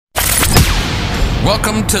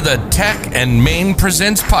Welcome to the Tech and Maine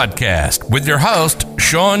Presents podcast with your host,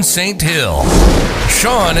 Sean St. Hill.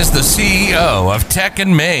 Sean is the CEO of Tech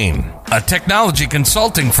and Maine, a technology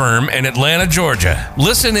consulting firm in Atlanta, Georgia.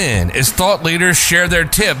 Listen in as thought leaders share their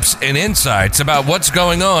tips and insights about what's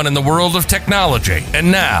going on in the world of technology.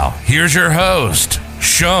 And now, here's your host,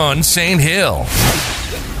 Sean St. Hill.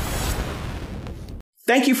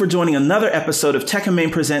 Thank you for joining another episode of Tech and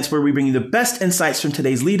Maine Presents, where we bring you the best insights from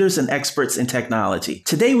today's leaders and experts in technology.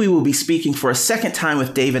 Today, we will be speaking for a second time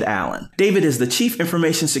with David Allen. David is the Chief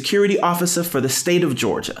Information Security Officer for the state of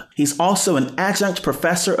Georgia. He's also an adjunct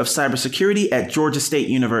professor of cybersecurity at Georgia State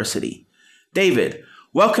University. David,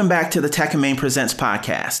 welcome back to the Tech and Maine Presents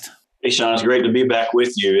podcast. Hey, Sean, it's great to be back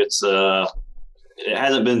with you. It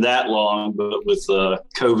hasn't been that long, but with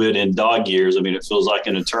COVID and dog years, it feels like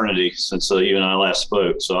an eternity since you and I last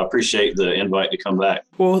spoke. So I appreciate the invite to come back.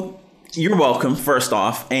 Well, you're welcome, first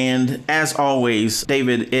off. And as always,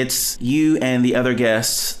 David, it's you and the other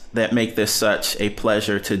guests that make this such a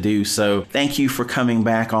pleasure to do. So thank you for coming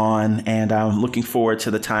back on, and I'm looking forward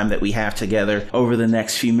to the time that we have together over the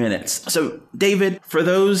next few minutes. So David, for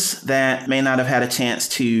those that may not have had a chance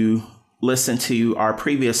to listen to our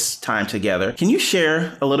previous time together, can you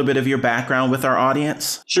share a little bit of your background with our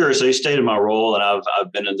audience? Sure. So you stated my role, and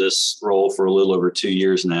I've been in this role for a little over 2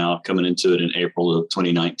 years now, coming into it in April of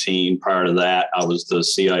 2019. Prior to that, I was the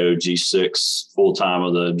CIO G6 full-time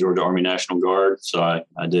of the Georgia Army National Guard. So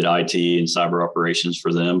I did IT and cyber operations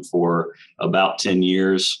for them for about 10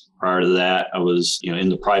 years. Prior to that, I was, in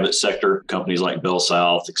the private sector, companies like Bell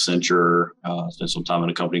South, Accenture. Spent some time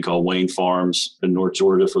in a company called Wayne Farms in North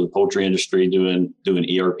Georgia for the poultry industry, doing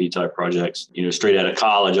ERP type projects. Straight out of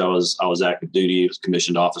college, I was active duty, I was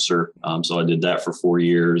commissioned officer. So I did that for 4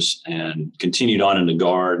 years and continued on in the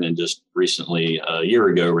Guard, and just recently, a year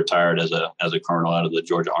ago, retired as a colonel out of the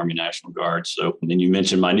Georgia Army National Guard. So, and then you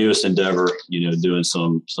mentioned my newest endeavor, doing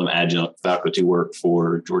some adjunct faculty work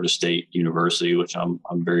for Georgia State University, which I'm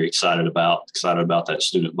very excited about that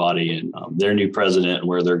student body and their new president and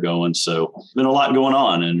where they're going. So it's been a lot going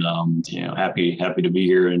on, and happy to be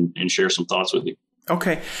here and share some thoughts with you.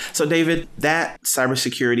 Okay. So David, that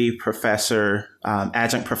cybersecurity professor,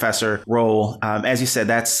 adjunct professor role, as you said,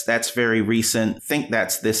 that's very recent. I think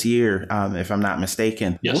that's this year, if I'm not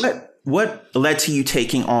mistaken. Yes. What led to you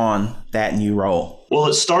taking on that new role? Well,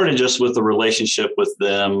 it started just with the relationship with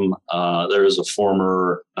them. There was a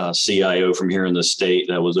former CIO from here in the state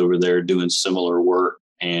that was over there doing similar work,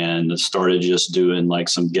 and started just doing like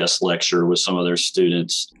some guest lecture with some of their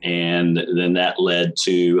students. And then that led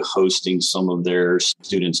to hosting some of their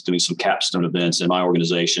students doing some capstone events in my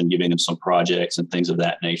organization, giving them some projects and things of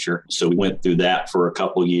that nature. So we went through that for a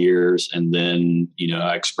couple of years. And then,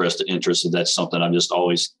 I expressed an interest that that's something I've just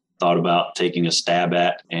always thought about taking a stab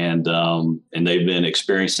at, and they've been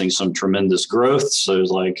experiencing some tremendous growth. So it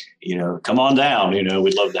was like, come on down,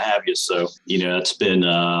 we'd love to have you. So, it's been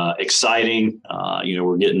exciting.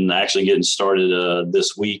 We're getting started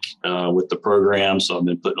this week with the program. So I've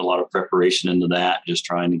been putting a lot of preparation into that, just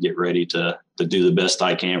trying to get ready to do the best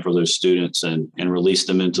I can for those students and release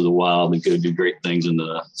them into the wild and go do great things in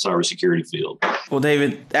the cybersecurity field. Well,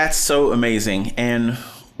 David, that's so amazing. And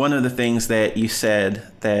one of the things that you said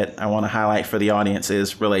that I want to highlight for the audience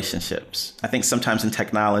is relationships. I think sometimes in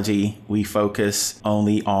technology, we focus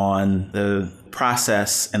only on the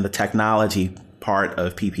process and the technology part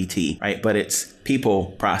of PPT, right? But it's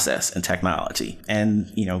people, process, and technology.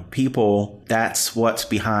 And, people, that's what's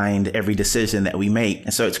behind every decision that we make.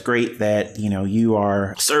 And so it's great that, you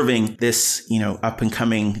are serving this, up and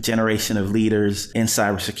coming generation of leaders in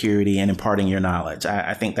cybersecurity and imparting your knowledge.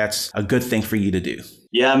 I think that's a good thing for you to do.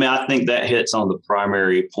 Yeah, I think that hits on the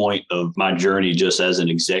primary point of my journey just as an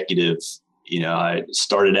executive. I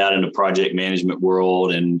started out in the project management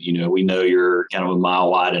world, and, we know you're kind of a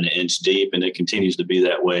mile wide and an inch deep, and it continues to be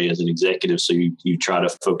that way as an executive. So you try to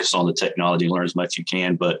focus on the technology and learn as much as you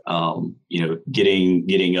can. But,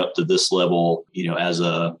 getting up to this level, as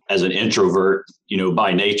an introvert,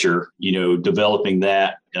 by nature, developing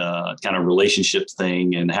that kind of relationship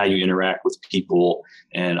thing and how you interact with people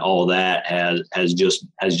and all that has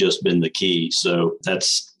just been the key. So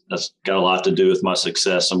that's got a lot to do with my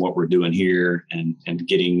success and what we're doing here and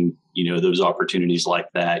getting, those opportunities like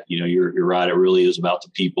that. You're right. It really is about the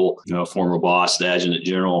people. A former boss, the adjutant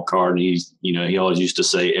general, Carden, he always used to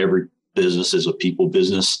say every business is a people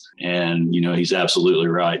business. And, he's absolutely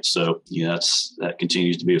right. So, that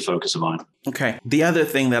continues to be a focus of mine. Okay. The other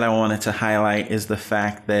thing that I wanted to highlight is the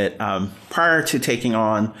fact that prior to taking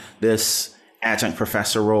on this adjunct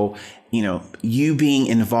professor role, you being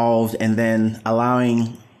involved and then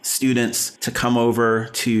allowing students to come over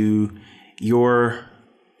to your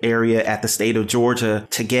area at the state of Georgia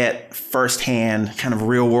to get firsthand kind of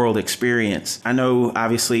real world experience. I know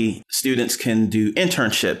obviously students can do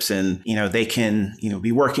internships and, they can,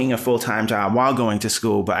 be working a full-time job while going to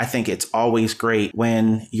school. But I think it's always great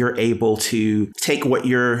when you're able to take what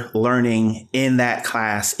you're learning in that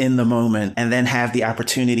class in the moment and then have the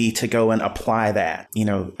opportunity to go and apply that,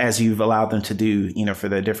 as you've allowed them to do, for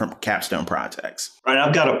the different capstone projects. Right.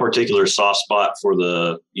 I've got a particular soft spot for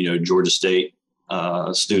the, Georgia State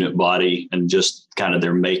student body and just kind of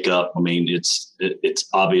their makeup. I mean, it's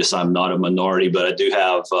obvious I'm not a minority, but I do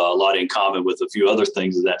have a lot in common with a few other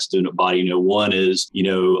things of that student body. One is,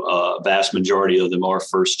 a vast majority of them are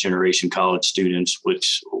first generation college students,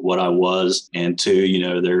 which what I was. And two,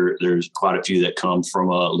 there's quite a few that come from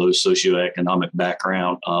a low socioeconomic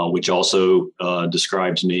background, which also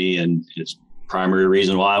describes me, and it's primary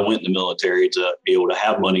reason why I went in the military, to be able to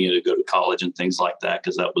have money to go to college and things like that,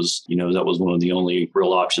 because that was one of the only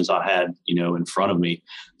real options I had, in front of me.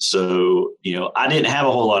 So, I didn't have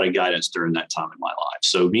a whole lot of guidance during that time in my life.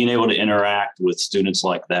 So being able to interact with students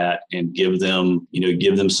like that and give them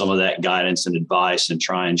some of that guidance and advice and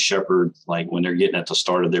try and shepherd, like when they're getting at the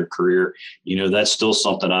start of their career, that's still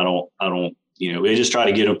something I don't we just try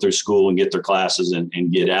to get them through school and get their classes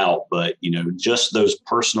and get out. But, just those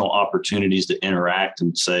personal opportunities to interact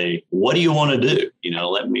and say, what do you want to do?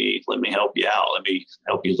 Let me help you out. Let me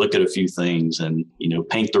help you look at a few things and,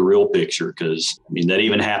 paint the real picture. Because, that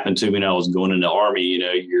even happened to me when I was going into the Army.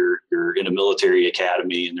 You're in a military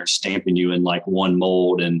academy and they're stamping you in like one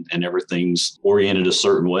mold and everything's oriented a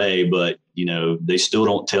certain way. But, they still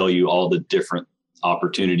don't tell you all the different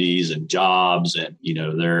opportunities and jobs and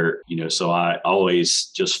so I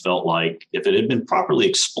always just felt like if it had been properly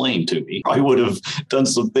explained to me, I would have done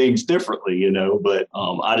some things differently, but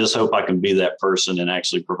I just hope I can be that person and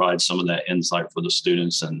actually provide some of that insight for the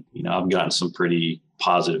students. And I've gotten some pretty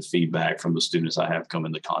positive feedback from the students I have come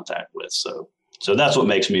into contact with. So that's what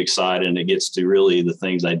makes me excited. And it gets to really the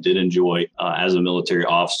things I did enjoy as a military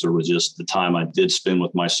officer was just the time I did spend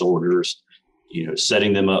with my soldiers,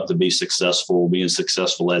 setting them up to be successful, being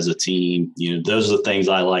successful as a team. Those are the things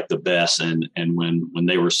I like the best. And when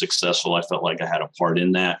they were successful, I felt like I had a part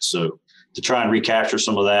in that. So to try and recapture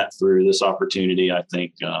some of that through this opportunity, I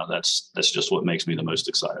think that's just what makes me the most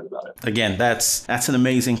excited about it. Again, that's an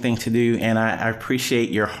amazing thing to do. And I appreciate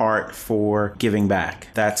your heart for giving back.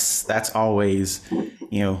 That's always,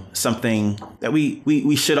 something that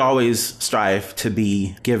we should always strive to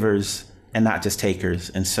be givers and not just takers.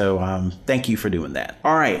 And so thank you for doing that.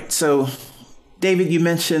 All right. So, David, you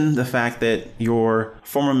mentioned the fact that you're a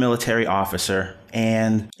former military officer.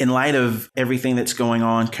 And in light of everything that's going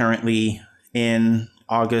on currently in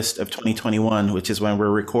August of 2021, which is when we're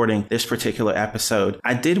recording this particular episode,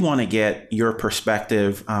 I did want to get your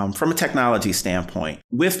perspective from a technology standpoint.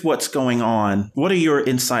 With what's going on, what are your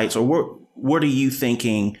insights or what are you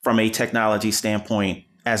thinking from a technology standpoint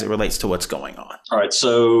as it relates to what's going on? All right.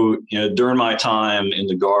 So, during my time in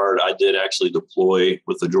the Guard, I did actually deploy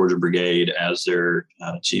with the Georgia Brigade as their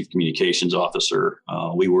chief communications officer.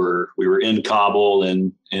 We were in Kabul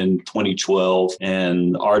in 2012,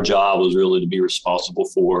 and our job was really to be responsible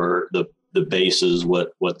for the bases,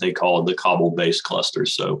 what they called the Kabul base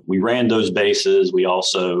clusters. So we ran those bases. We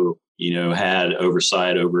also had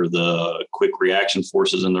oversight over the quick reaction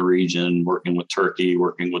forces in the region, working with Turkey,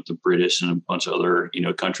 working with the British and a bunch of other,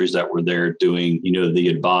 countries that were there doing, the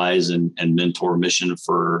advise and mentor mission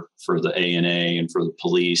for the ANA and for the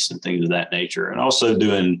police and things of that nature. And also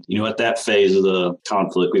doing, at that phase of the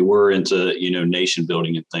conflict, we were into, nation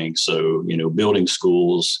building and things. So, building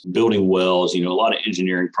schools, building wells, a lot of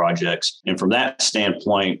engineering projects. And from that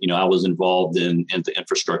standpoint, I was involved in the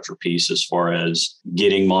infrastructure piece as far as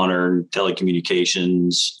getting modern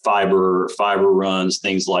telecommunications, fiber runs,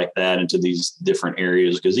 things like that into these different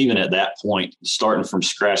areas. Because even at that point, starting from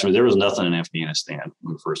scratch, there was nothing in Afghanistan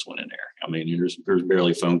when we first went in there. There's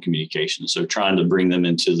barely phone communication. So trying to bring them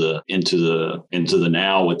into the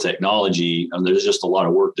now with technology, there's just a lot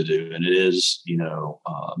of work to do. And it is,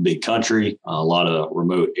 a big country, a lot of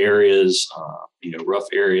remote areas, rough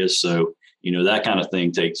areas. So that kind of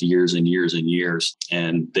thing takes years and years and years,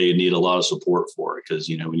 and they need a lot of support for it. Because,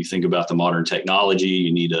 when you think about the modern technology,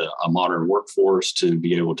 you need a modern workforce to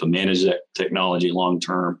be able to manage that technology long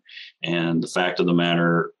term. And the fact of the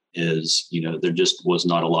matter is, there just was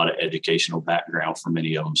not a lot of educational background for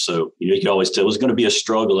many of them. So, you could always tell it was going to be a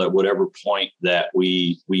struggle at whatever point that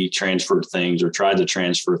we transferred things or tried to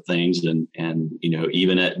transfer things. And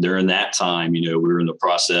even during that time, we were in the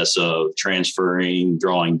process of transferring,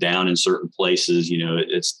 drawing down in certain places.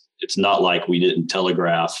 It's not like we didn't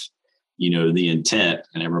telegraph, the intent,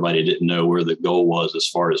 and everybody didn't know where the goal was as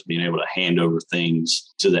far as being able to hand over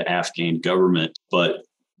things to the Afghan government. But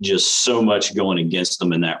just so much going against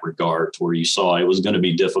them in that regard, to where you saw it was going to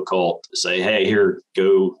be difficult to say, hey, here,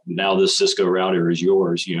 go, now this Cisco router is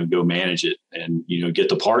yours, go manage it and, get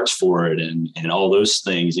the parts for it. And all those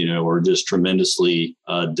things, are just tremendously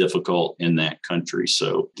difficult in that country.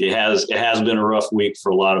 So it has been a rough week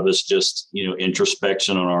for a lot of us, just,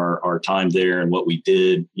 introspection on our time there and what we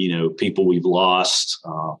did, people we've lost,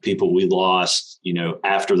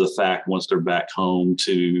 after the fact, once they're back home,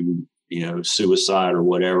 to suicide or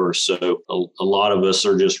whatever. So a lot of us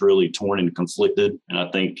are just really torn and conflicted. And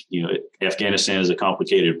I think, Afghanistan is a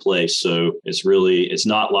complicated place. So it's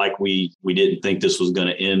not like we didn't think this was going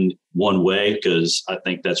to end one way, because I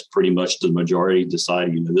think that's pretty much the majority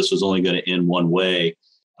decided, this was only going to end one way.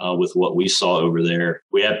 With what we saw over there,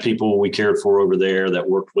 we had people we cared for over there that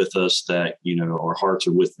worked with us, that, our hearts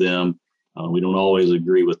are with them. We don't always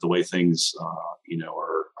agree with the way things,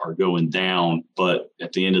 are going down. But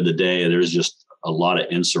at the end of the day, there's just a lot of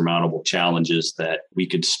insurmountable challenges that we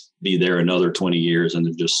could be there another 20 years. And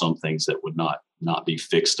there's just some things that would not be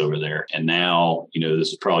fixed over there. And now, this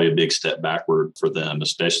is probably a big step backward for them,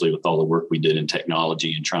 especially with all the work we did in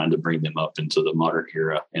technology and trying to bring them up into the modern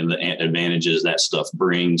era and the advantages that stuff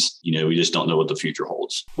brings. We just don't know what the future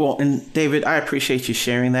holds. Well, and David, I appreciate you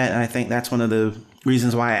sharing that. And I think that's one of the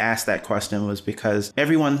reasons why I asked that question, was because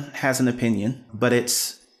everyone has an opinion, but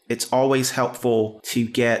it's always helpful to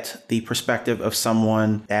get the perspective of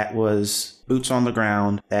someone that was boots on the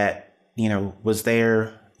ground, that, was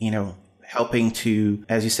there, helping to,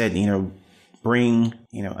 as you said, bring,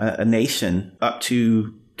 a nation up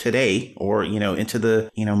to today, or, into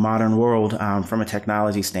the, modern world, from a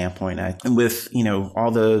technology standpoint. And with,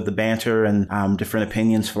 all the banter and different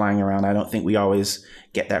opinions flying around, I don't think we always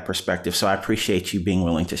get that perspective. So I appreciate you being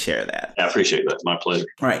willing to share that. I appreciate that. My pleasure.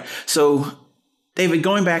 All right. So David,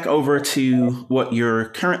 going back over to what you're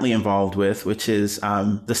currently involved with, which is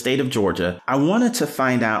the state of Georgia, I wanted to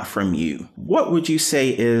find out from you, what would you say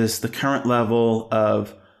is the current level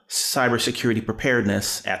of cybersecurity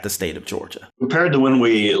preparedness at the state of Georgia? Compared to when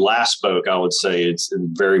we last spoke, I would say it's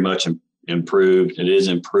very much improved. It is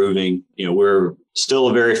improving. We're still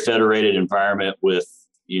a very federated environment with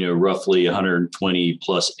roughly 120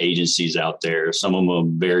 plus agencies out there, some of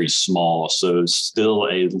them very small. So it's still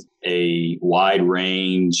a wide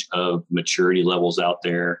range of maturity levels out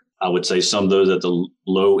there. I would say some of those at the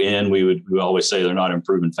low end, we always say they're not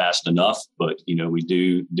improving fast enough, but we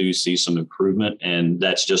do see some improvement, and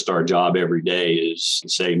that's just our job every day, is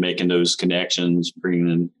say making those connections, bringing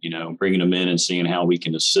them in and seeing how we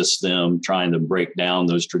can assist them, trying to break down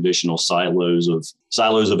those traditional silos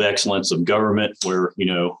of excellence of government, where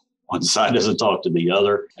one side doesn't talk to the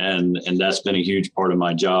other, and that's been a huge part of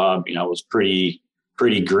my job. I was pretty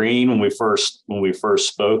green when we first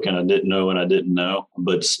spoke, and I didn't know what I didn't know.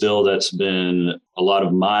 But still, that's been a lot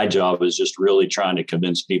of my job, is just really trying to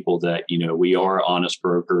convince people that, we are an honest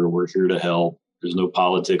broker. We're here to help. There's no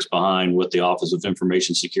politics behind what the Office of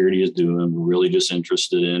Information Security is doing. We're really just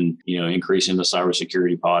interested in, increasing the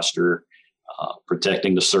cybersecurity posture,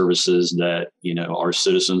 protecting the services that, our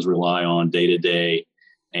citizens rely on day to day,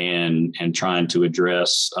 and trying to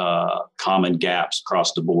address common gaps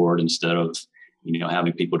across the board, instead of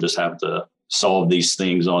having people just have to solve these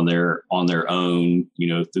things on their own,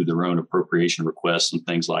 through their own appropriation requests and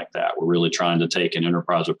things like that. We're really trying to take an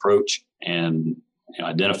enterprise approach and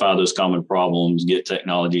identify those common problems, get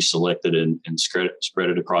technology selected and spread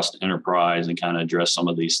it across the enterprise, and kind of address some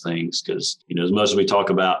of these things. Because, as much as we talk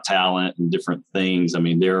about talent and different things,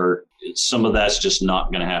 some of that's just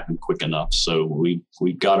not going to happen quick enough. So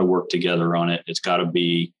we've got to work together on it. It's got to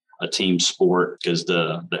be a team sport, because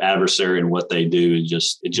the adversary and what they do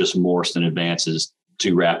it just morphs and advances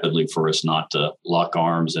too rapidly for us not to lock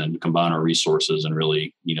arms and combine our resources and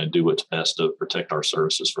really, do what's best to protect our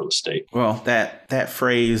services for the state. Well, that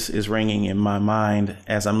phrase is ringing in my mind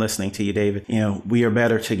as I'm listening to you, David. We are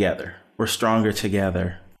better together. We're stronger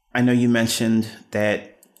together. I know you mentioned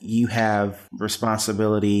that you have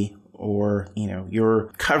responsibility, or,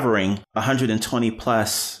 you're covering 120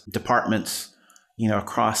 plus departments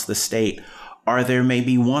across the state. Are there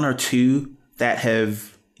maybe one or two that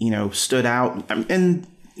have, stood out? And,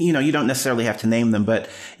 you don't necessarily have to name them, but,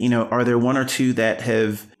 are there one or two that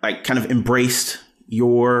have kind of embraced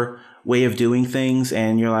your way of doing things?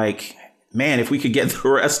 And you're like, man, if we could get the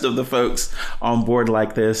rest of the folks on board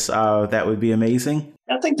like this, that would be amazing.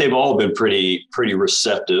 I think they've all been pretty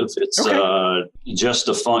receptive. It's okay. Just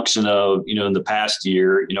a function of, in the past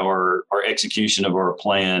year, our execution of our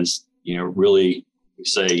plans, really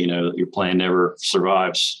say, your plan never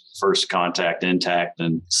survives first contact intact.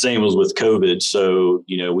 And same was with COVID. So,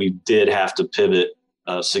 we did have to pivot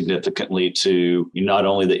significantly to not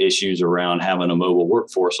only the issues around having a mobile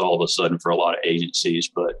workforce all of a sudden for a lot of agencies,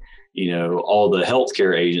 but, all the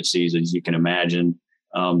healthcare agencies, as you can imagine,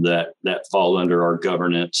 that fall under our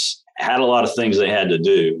governance had a lot of things they had to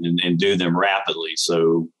do and do them rapidly.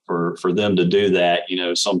 So for them to do that,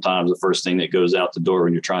 sometimes the first thing that goes out the door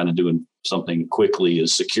when you're trying to do something quickly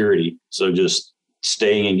is security. So just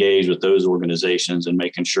staying engaged with those organizations and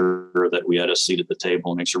making sure that we had a seat at the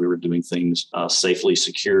table and make sure we were doing things safely,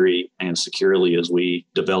 securely as we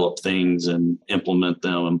develop things and implement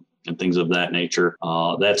them and things of that nature.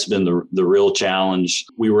 That's been the real challenge.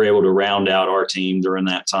 We were able to round out our team during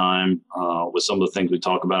that time with some of the things we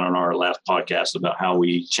talked about on our last podcast about how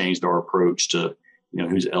we changed our approach to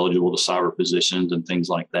who's eligible to cyber positions and things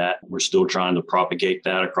like that. We're still trying to propagate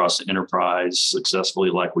that across the enterprise successfully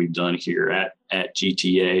like we've done here at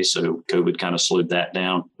GTA. So COVID kind of slowed that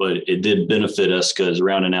down, but it did benefit us because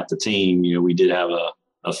rounding out the team, we did have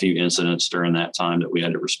a few incidents during that time that we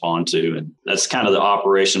had to respond to. And that's kind of the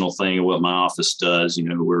operational thing of what my office does.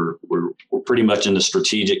 We're pretty much in the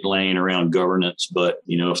strategic lane around governance, but,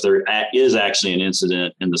 if there is actually an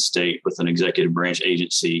incident in the state with an executive branch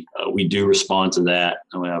agency, we do respond to that.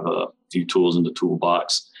 And we have a few tools in the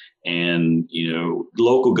toolbox. And,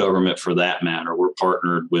 local government for that matter, we're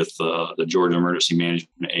partnered with the Georgia Emergency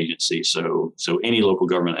Management Agency. So any local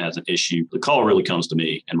government that has an issue, the call really comes to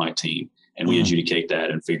me and my team. And we adjudicate that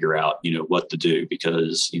and figure out, what to do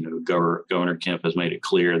because, Governor Kemp has made it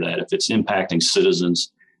clear that if it's impacting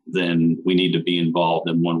citizens, then we need to be involved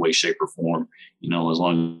in one way, shape, or form. As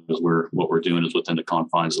long as what we're doing is within the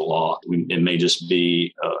confines of the law. It may just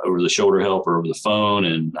be over the shoulder help or over the phone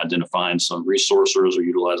and identifying some resources or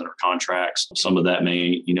utilizing our contracts. Some of that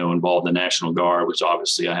may, involve the National Guard, which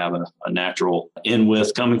obviously I have a natural in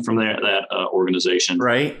with coming from that organization.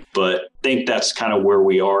 Right. But I think that's kind of where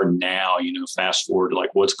we are now. Fast forward, like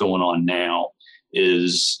what's going on now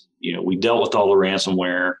is, we dealt with all the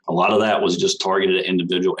ransomware. A lot of that was just targeted at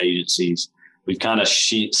individual agencies. We've kind of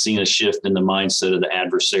seen a shift in the mindset of the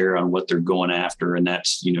adversary on what they're going after. And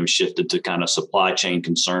that's, shifted to kind of supply chain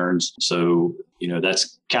concerns. So,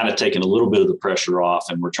 that's kind of taken a little bit of the pressure off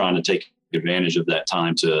and we're trying to take advantage of that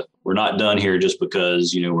time we're not done here just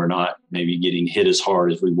because, we're not maybe getting hit as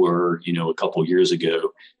hard as we were, a couple of years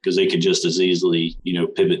ago, because they could just as easily,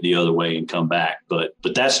 pivot the other way and come back. But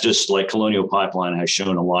that's just like Colonial Pipeline has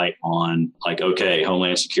shown a light on like, okay,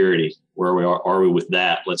 Homeland Security, where are we with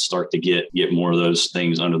that? Let's start to get more of those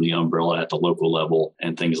things under the umbrella at the local level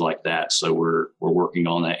and things like that. So we're working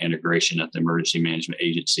on that integration at the emergency management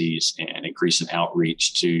agencies and increasing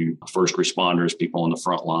outreach to first responders, people on the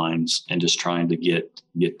front lines, and just trying to get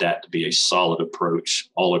that to be a solid approach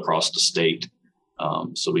all across the state,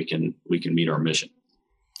 so we can meet our mission.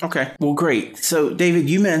 Okay, well, great. So, David,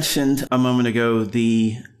 you mentioned a moment ago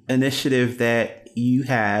the initiative that you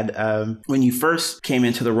had when you first came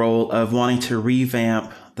into the role of wanting to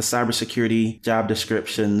revamp the cybersecurity job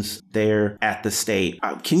descriptions there at the state.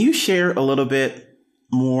 Can you share a little bit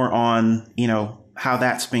more on, how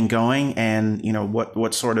that's been going and,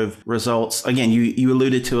 what sort of results? Again, you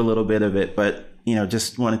alluded to a little bit of it, but,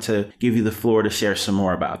 just wanted to give you the floor to share some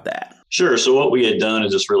more about that. Sure. So what we had done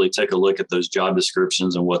is just really take a look at those job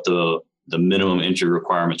descriptions and what the minimum entry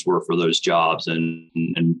requirements were for those jobs. And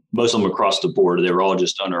most of them across the board, they were all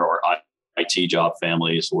just under our IT job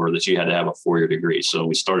families, or that you had to have a 4-year degree. So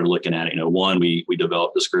we started looking at, one, we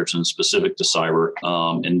developed descriptions specific to cyber.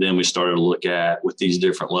 And then we started to look at, with these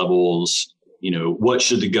different levels, what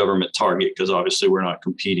should the government target? Because obviously we're not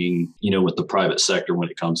competing, with the private sector when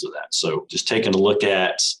it comes to that. So just taking a look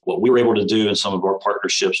at what we were able to do in some of our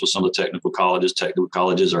partnerships with some of the technical colleges. Technical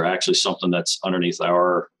colleges are actually something that's underneath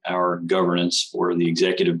our governance for the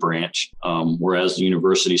executive branch, whereas the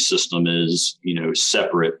university system is,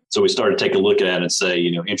 separate. So we started to take a look at it and say,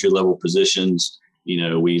 entry-level positions,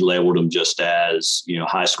 we labeled them just as,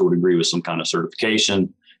 high school degree with some kind of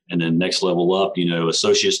certification. And then next level up,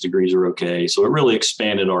 associate's degrees are okay. So it really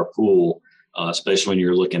expanded our pool, especially when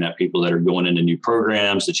you're looking at people that are going into new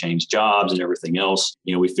programs to change jobs and everything else.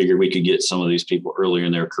 We figured we could get some of these people earlier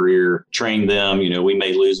in their career, train them. We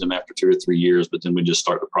may lose them after 2 or 3 years, but then we just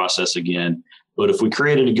start the process again. But if we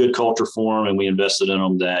created a good culture for them and we invested in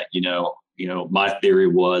them, that, my theory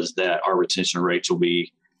was that our retention rates will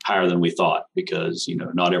be higher than we thought, because,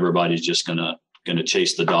 not everybody's just going to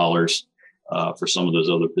chase the dollars. for some of those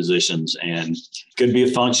other positions, and could be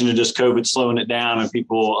a function of just COVID slowing it down and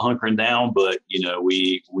people hunkering down. But,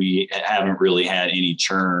 we haven't really had any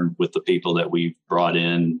churn with the people that we've brought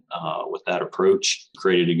in with that approach,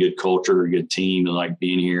 created a good culture, a good team, and like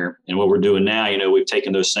being here. And what we're doing now, we've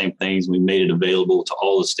taken those same things, we've made it available to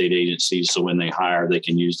all the state agencies. So when they hire, they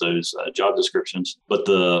can use those job descriptions. But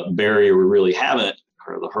the barrier we really haven't,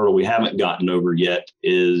 or the hurdle we haven't gotten over yet,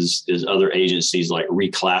 is other agencies like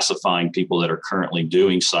reclassifying people that are currently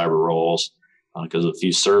doing cyber roles. Because a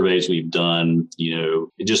few surveys we've done,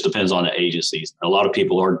 it just depends on the agencies. A lot of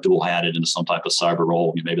people are dual hatted into some type of cyber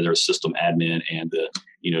role. Maybe they're a system admin and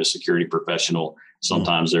a security professional.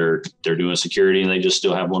 Sometimes they're doing security and they just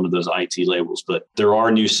still have one of those IT labels. But there are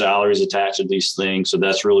new salaries attached to these things. So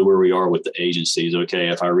that's really where we are with the agencies. Okay,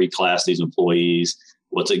 if I reclass these employees,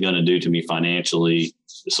 what's it going to do to me financially?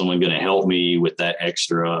 Is someone going to help me with that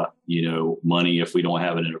extra, money if we don't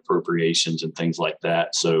have it in appropriations and things like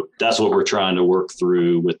that? So that's what we're trying to work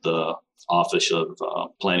through with the Office of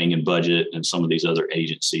Planning and Budget and some of these other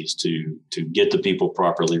agencies to get the people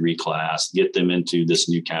properly reclassed, get them into this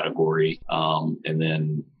new category. And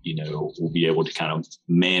then, we'll be able to kind of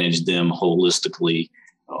manage them holistically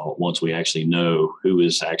once we actually know who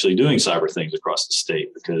is actually doing cyber things across the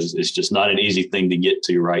state, because it's just not an easy thing to get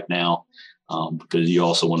to right now. Because you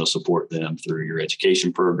also want to support them through your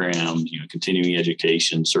education programs, continuing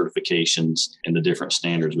education, certifications, and the different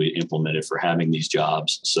standards we implemented for having these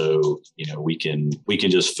jobs. So, we can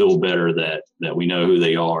just feel better that we know who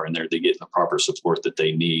they are and they're getting the proper support that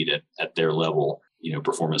they need at their level,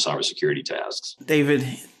 performing cybersecurity tasks. David,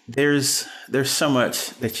 there's so much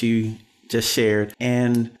that you just shared.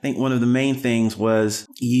 And I think one of the main things was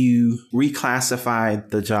you reclassified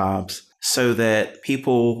the jobs so that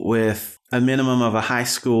people with a minimum of a high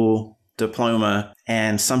school diploma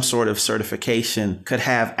and some sort of certification could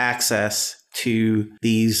have access to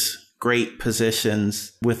these great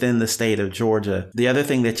positions within the state of Georgia. The other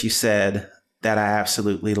thing that you said that I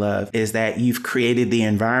absolutely love is that you've created the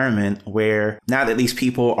environment where now that these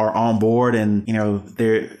people are on board and,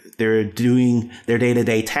 they're doing their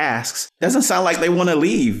day-to-day tasks, doesn't sound like they want to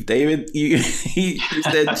leave. David, you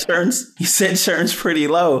said churn's pretty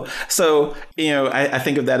low. So, I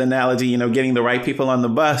think of that analogy, getting the right people on the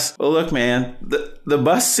bus. Well, look, man, the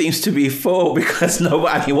bus seems to be full because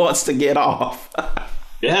nobody wants to get off.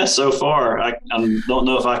 Yeah, so far, I don't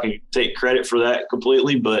know if I can take credit for that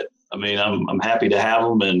completely, but I'm happy to have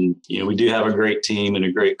them. And, we do have a great team and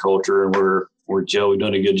a great culture, and we've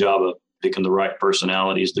done a good job of picking the right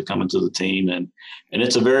personalities to come into the team. And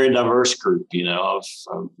it's a very diverse group.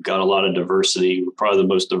 I've got a lot of diversity. We're probably the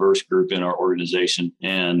most diverse group in our organization.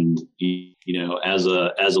 And, as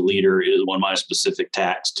a leader, it is one of my specific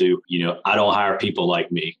tasks to, I don't hire people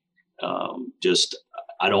like me.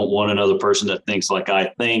 I don't want another person that thinks like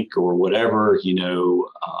I think or whatever,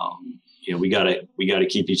 we got to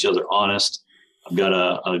keep each other honest. I've got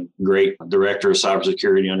a great director of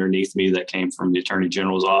cybersecurity underneath me that came from the Attorney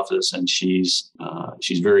General's office, and she's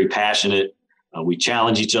very passionate. We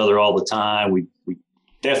challenge each other all the time. We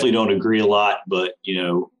definitely don't agree a lot, but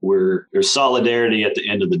there's solidarity at the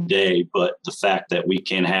end of the day. But the fact that we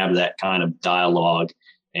can have that kind of dialogue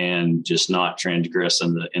and just not transgress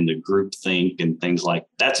in the group think and things like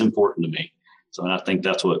that's important to me. So, and I think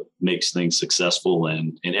that's what makes things successful,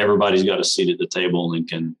 and everybody's got a seat at the table and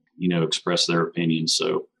can express their opinions.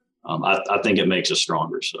 So I think it makes us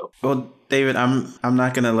stronger. So, well, David, I'm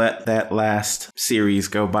not going to let that last series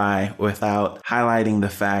go by without highlighting the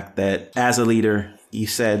fact that as a leader, you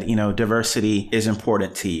said, diversity is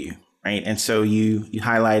important to you, right? And so you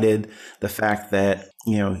highlighted the fact that,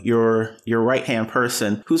 your right-hand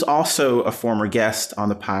person, who's also a former guest on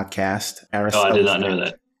the podcast, Araceli. Oh, I did not know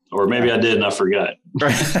that. Or maybe I did and I forgot.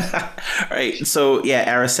 Right. So,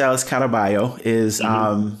 Araceli Caraballo is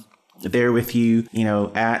there with you,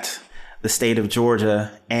 at the state of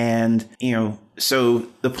Georgia. And, so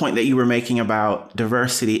the point that you were making about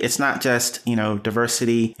diversity, it's not just,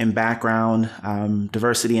 diversity in background,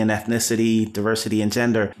 diversity in ethnicity, diversity in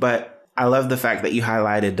gender. But I love the fact that you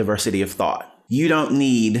highlighted diversity of thought. You don't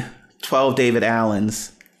need 12 David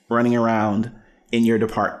Allens running around in your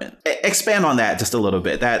department. Expand on that just a little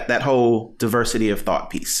bit, that whole diversity of thought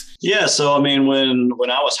piece. Yeah. So, when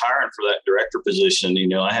I was hiring for that director position,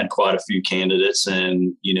 I had quite a few candidates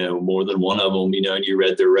and, more than one of them, and you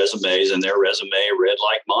read their resumes and their resume read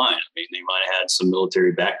like mine. They might have had some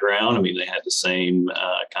military background. They had the same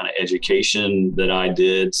kind of education that I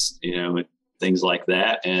did, things like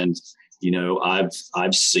that. And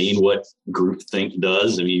I've seen what groupthink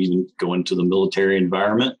does. I mean, even going to the military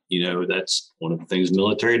environment, that's one of the things the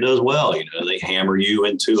military does well. They hammer you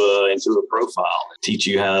into a profile, teach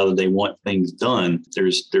you how they want things done.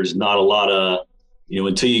 There's not a lot of,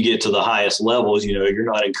 until you get to the highest levels, you're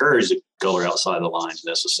not encouraged to color outside the lines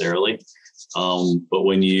necessarily. But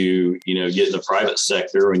when you get in the private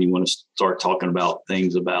sector and you want to start talking about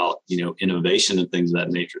things about, innovation and things of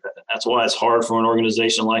that nature, that's why it's hard for an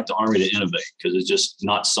organization like the Army to innovate, because it's just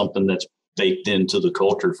not something that's baked into the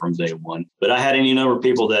culture from day one. But I had any number of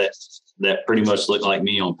people that pretty much looked like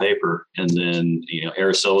me on paper. And then,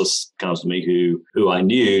 Aracelis comes to me who I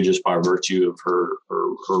knew just by virtue of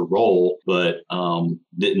her role, but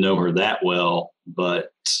didn't know her that well. But,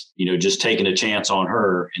 just taking a chance on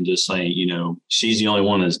her and just saying, she's the only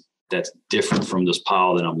one that's different from this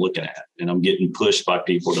pile that I'm looking at. And I'm getting pushed by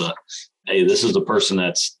people to, hey, this is the person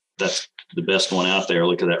that's the best one out there.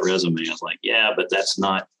 Look at that resume. I was like, yeah, but it's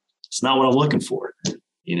not what I'm looking for,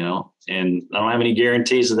 and I don't have any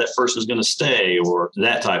guarantees that person's going to stay or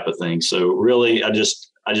that type of thing. So really, I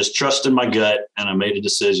just trusted my gut and I made a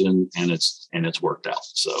decision, and it's worked out.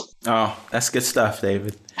 So, oh, that's good stuff,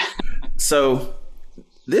 David. So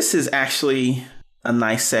this is actually a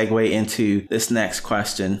nice segue into this next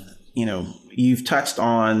question. You've touched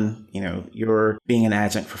on, your being an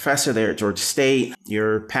adjunct professor there at Georgia State,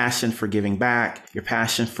 your passion for giving back, your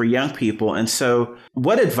passion for young people. And so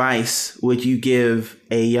what advice would you give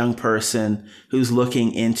a young person who's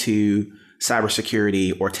looking into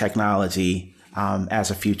cybersecurity or technology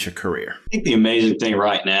as a future career? I think the amazing thing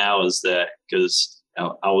right now is that, because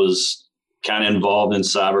I was kind of involved in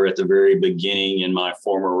cyber at the very beginning in my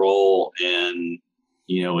former role. And,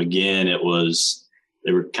 again,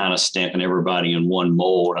 they were kind of stamping everybody in one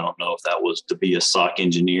mold. I don't know if that was to be a SOC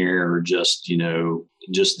engineer or just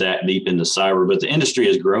that deep into cyber. But the industry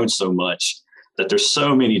has grown so much that there's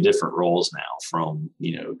so many different roles now, from,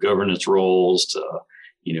 governance roles to,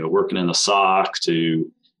 working in the SOC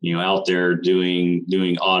to, out there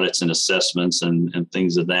doing audits and assessments and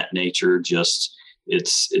things of that nature. Just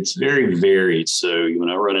it's very varied. So when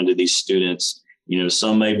I run into these students,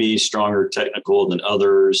 some may be stronger technical than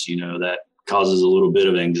others, that causes a little bit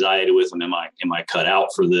of anxiety with them. Am I cut out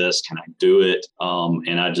for this? Can I do it?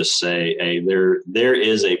 And I just say, hey, there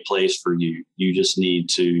is a place for you. You just need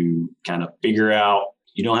to kind of figure out,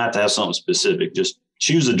 you don't have to have something specific, just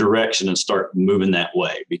choose a direction and start moving that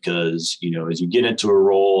way. Because, as you get into a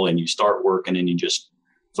role and you start working and you just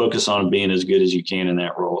focus on being as good as you can in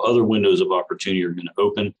that role, other windows of opportunity are going to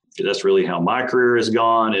open. That's really how my career has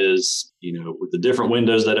gone, is, with the different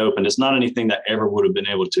windows that open, it's not anything that ever would have been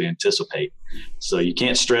able to anticipate. So you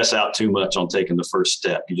can't stress out too much on taking the first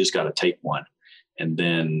step. You just got to take one, and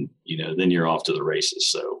then you're off to the races.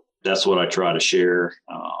 So that's what I try to share.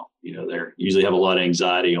 They usually have a lot of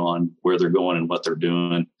anxiety on where they're going and what they're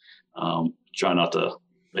doing. Try not to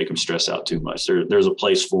make them stress out too much. There's a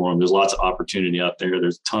place for them. There's lots of opportunity out there.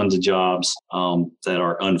 There's tons of jobs that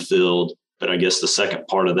are unfilled. But I guess the second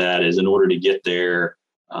part of that is, in order to get there,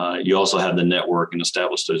 you also have the network and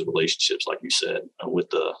establish those relationships, like you said, with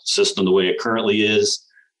the system the way it currently is.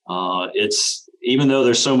 It's, even though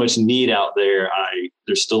there's so much need out there,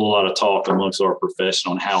 there's still a lot of talk amongst our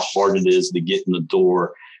profession on how hard it is to get in the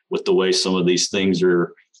door with the way some of these things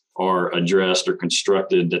are addressed or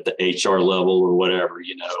constructed at the HR level or whatever.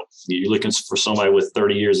 You're looking for somebody with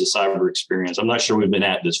 30 years of cyber experience. I'm not sure we've been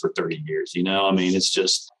at this for 30 years. It's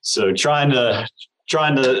just, so trying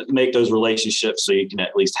to make those relationships so you can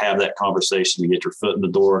at least have that conversation to get your foot in the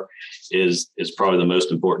door is probably the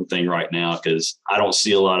most important thing right now, because I don't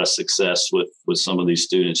see a lot of success with some of these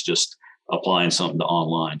students just applying something to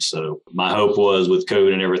online. So my hope was, with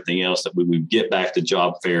COVID and everything else, that we would get back to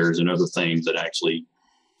job fairs and other things that actually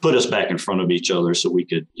put us back in front of each other so we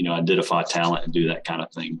could, identify talent and do that kind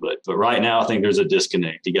of thing. But right now, I think there's a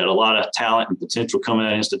disconnect. You got a lot of talent and potential coming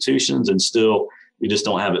out of institutions, and still we just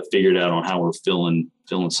don't have it figured out on how we're filling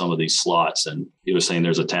some of these slots. And he was saying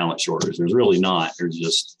there's a talent shortage. There's really not. There's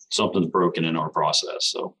just something's broken in our process.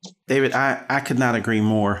 So, David, I could not agree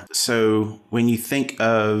more. So when you think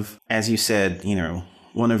of, as you said,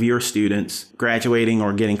 one of your students graduating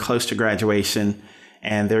or getting close to graduation,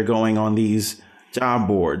 and they're going on these job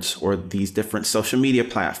boards or these different social media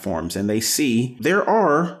platforms, and they see there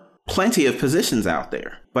are plenty of positions out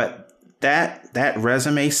there, but that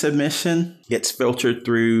resume submission gets filtered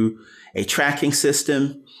through a tracking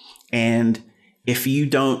system. And if you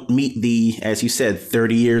don't meet the, as you said,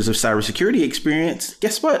 30 years of cybersecurity experience,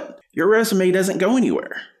 guess what? Your resume doesn't go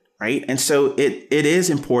anywhere, right? And so it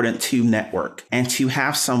is important to network and to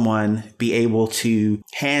have someone be able to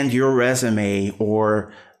hand your resume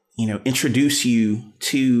or introduce you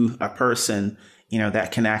to a person,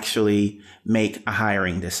 that can actually make a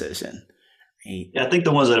hiring decision. Right? Yeah, I think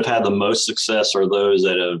the ones that have had the most success are those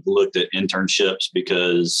that have looked at internships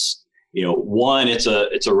because, one, it's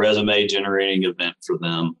a resume generating event for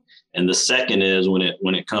them. And the second is when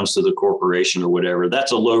it comes to the corporation or whatever,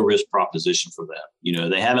 that's a low risk proposition for them.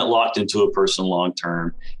 They haven't locked into a person long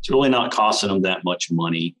term. It's really not costing them that much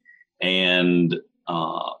money. And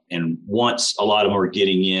once a lot of them are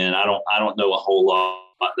getting in, I don't know a whole lot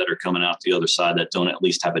that are coming out the other side that don't at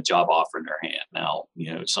least have a job offer in their hand. Now,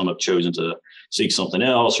 some have chosen to seek something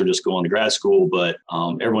else or just go on to grad school, but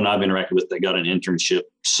everyone I've interacted with that got an internship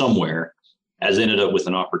somewhere has ended up with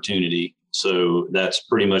an opportunity. So that's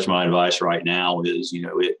pretty much my advice right now is,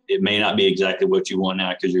 it may not be exactly what you want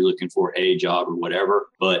now because you're looking for a job or whatever,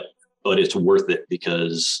 but it's worth it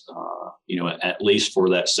because, at least for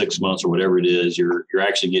that 6 months or whatever it is, you're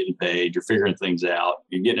actually getting paid, you're figuring things out,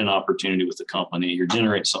 you're getting an opportunity with the company, you're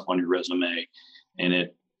generating something on your resume, and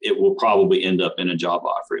it will probably end up in a job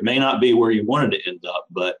offer. It may not be where you wanted to end up,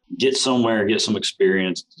 but get somewhere, get some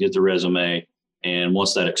experience, get the resume. And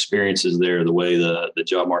once that experience is there, the way the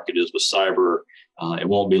job market is with cyber, it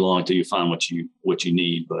won't be long till you find what you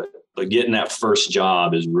need. But getting that first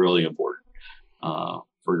job is really important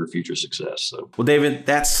for your future success. So, well, David,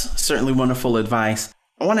 that's certainly wonderful advice.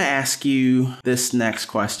 I want to ask you this next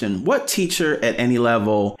question. What teacher at any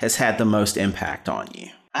level has had the most impact on you?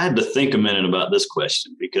 I had to think a minute about this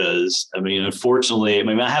question because, unfortunately,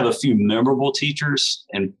 I have a few memorable teachers,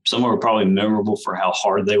 and some are probably memorable for how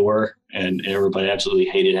hard they were, and everybody absolutely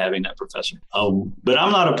hated having that professor. But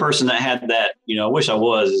I'm not a person that had that, I wish I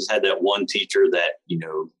was, had that one teacher that,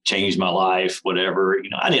 changed my life, whatever.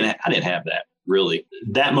 I didn't have that. Really,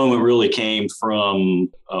 that moment really came from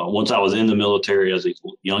once I was in the military as a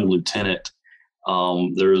young lieutenant.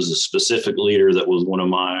 There was a specific leader that was one of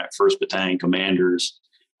my 1st Battalion commanders.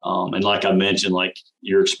 And like I mentioned, like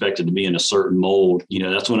you're expected to be in a certain mold.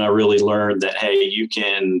 That's when I really learned that, hey, you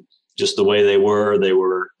can just the way they were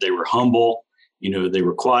humble. They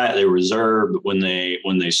were quiet, they were reserved. But when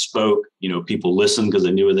they spoke, people listened because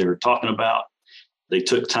they knew what they were talking about. They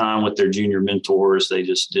took time with their junior mentors. They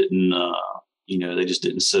just didn't. They just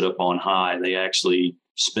didn't sit up on high. They actually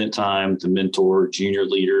spent time to mentor junior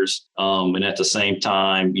leaders. And at the same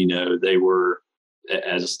time, they were,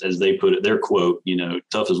 as they put it, their quote,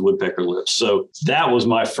 tough as woodpecker lips. So that was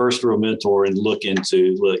my first real mentor and look,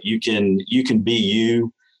 you can be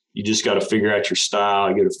you. You just got to figure out your style.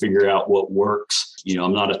 You got to figure out what works.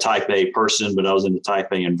 I'm not a type A person, but I was in the type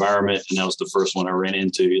A environment. And that was the first one I ran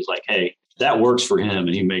into. He's like, hey, that works for him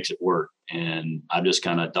and he makes it work. And I just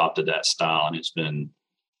kind of adopted that style and it's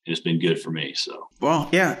been good for me. So, well,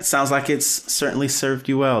 yeah, it sounds like it's certainly served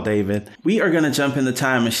you well, David. We are going to jump in the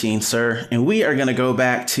time machine, sir, and we are going to go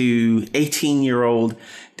back to 18-year-old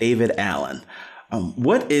David Allen.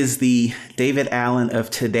 What is the David Allen of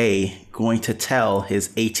today going to tell his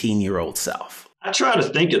 18-year-old self? I try to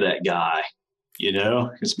think of that guy.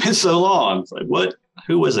 It's been so long. It's like,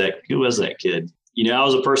 who was that? Who was that kid? I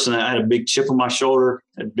was a person that had a big chip on my shoulder,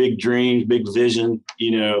 had big dreams, big vision,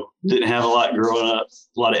 didn't have a lot growing up,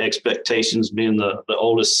 a lot of expectations being the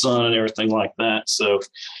oldest son and everything like that. So,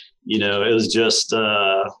 it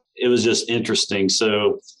was just interesting.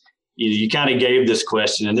 So, you kind of gave this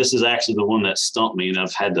question, and this is actually the one that stumped me, and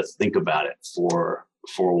I've had to think about it for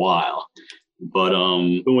a while. But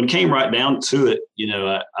when it came right down to it,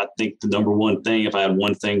 I think the number one thing, if I had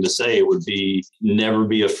one thing to say, it would be never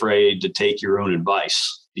be afraid to take your own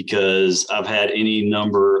advice, because I've had any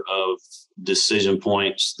number of decision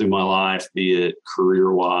points through my life, be it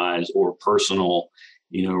career-wise or personal,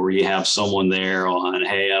 where you have someone there on,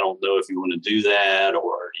 hey, I don't know if you want to do that,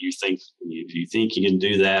 or do you think you can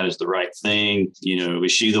do that is the right thing?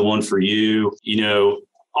 Is she the one for you?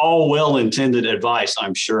 All well-intended advice,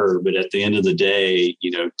 I'm sure, but at the end of the day,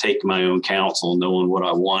 take my own counsel, knowing what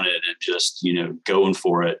I wanted and just, going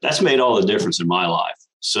for it. That's made all the difference in my life.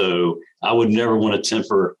 So I would never want to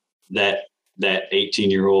temper that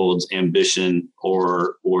 18-year-old's ambition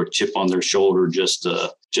or chip on their shoulder just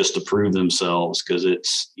to prove themselves, because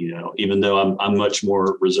it's, even though I'm much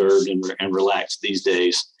more reserved and relaxed these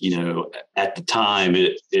days, at the time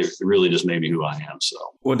it really just made me who I am. So,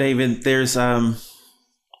 well, David, there's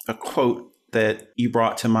a quote that you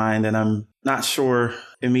brought to mind, and I'm not sure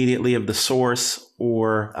immediately of the source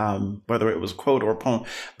or whether it was a quote or a poem,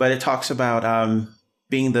 but it talks about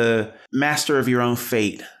being the master of your own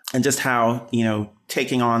fate, and just how,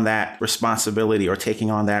 taking on that responsibility or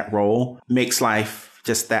taking on that role makes life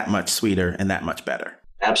just that much sweeter and that much better.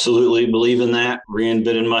 Absolutely believe in that.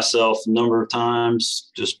 Reinvented myself a number of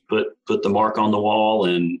times, just put the mark on the wall,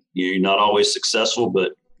 and you're not always successful,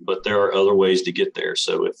 but there are other ways to get there.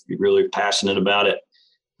 So if you're really passionate about it,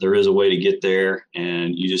 there is a way to get there,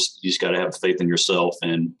 and you just got to have faith in yourself,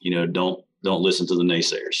 and don't listen to the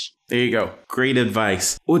naysayers. There you go. Great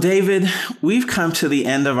advice. Well, David, we've come to the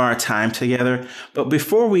end of our time together, but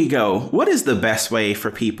before we go, what is the best way for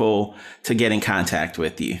people to get in contact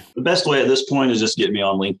with you? The best way at this point is just get me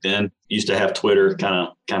on LinkedIn. Used to have Twitter, kind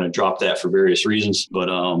of dropped that for various reasons, but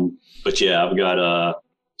yeah, I've got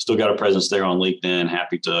still got a presence there on LinkedIn.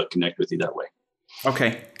 Happy to connect with you that way.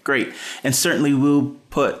 Okay, great. And certainly we'll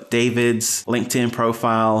put David's LinkedIn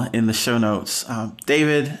profile in the show notes.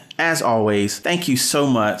 David, as always, thank you so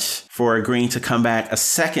much for agreeing to come back a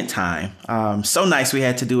second time. So nice we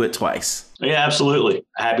had to do it twice. Yeah, absolutely.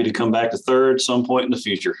 Happy to come back a third some point in the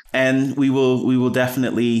future. And we will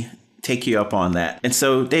definitely take you up on that. And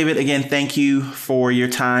so, David, again, thank you for your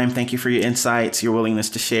time. Thank you for your insights, your willingness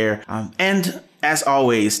to share. And as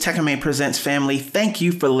always, Tech and Main Presents family, thank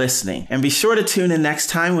you for listening. And be sure to tune in next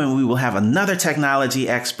time when we will have another technology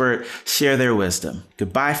expert share their wisdom.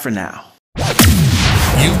 Goodbye for now.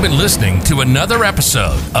 You've been listening to another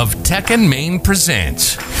episode of Tech and Main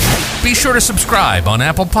Presents. Be sure to subscribe on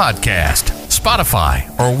Apple Podcast, Spotify,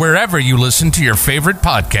 or wherever you listen to your favorite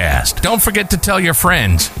podcast. Don't forget to tell your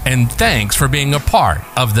friends, and thanks for being a part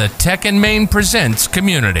of the Tech and Main Presents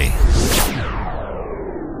community.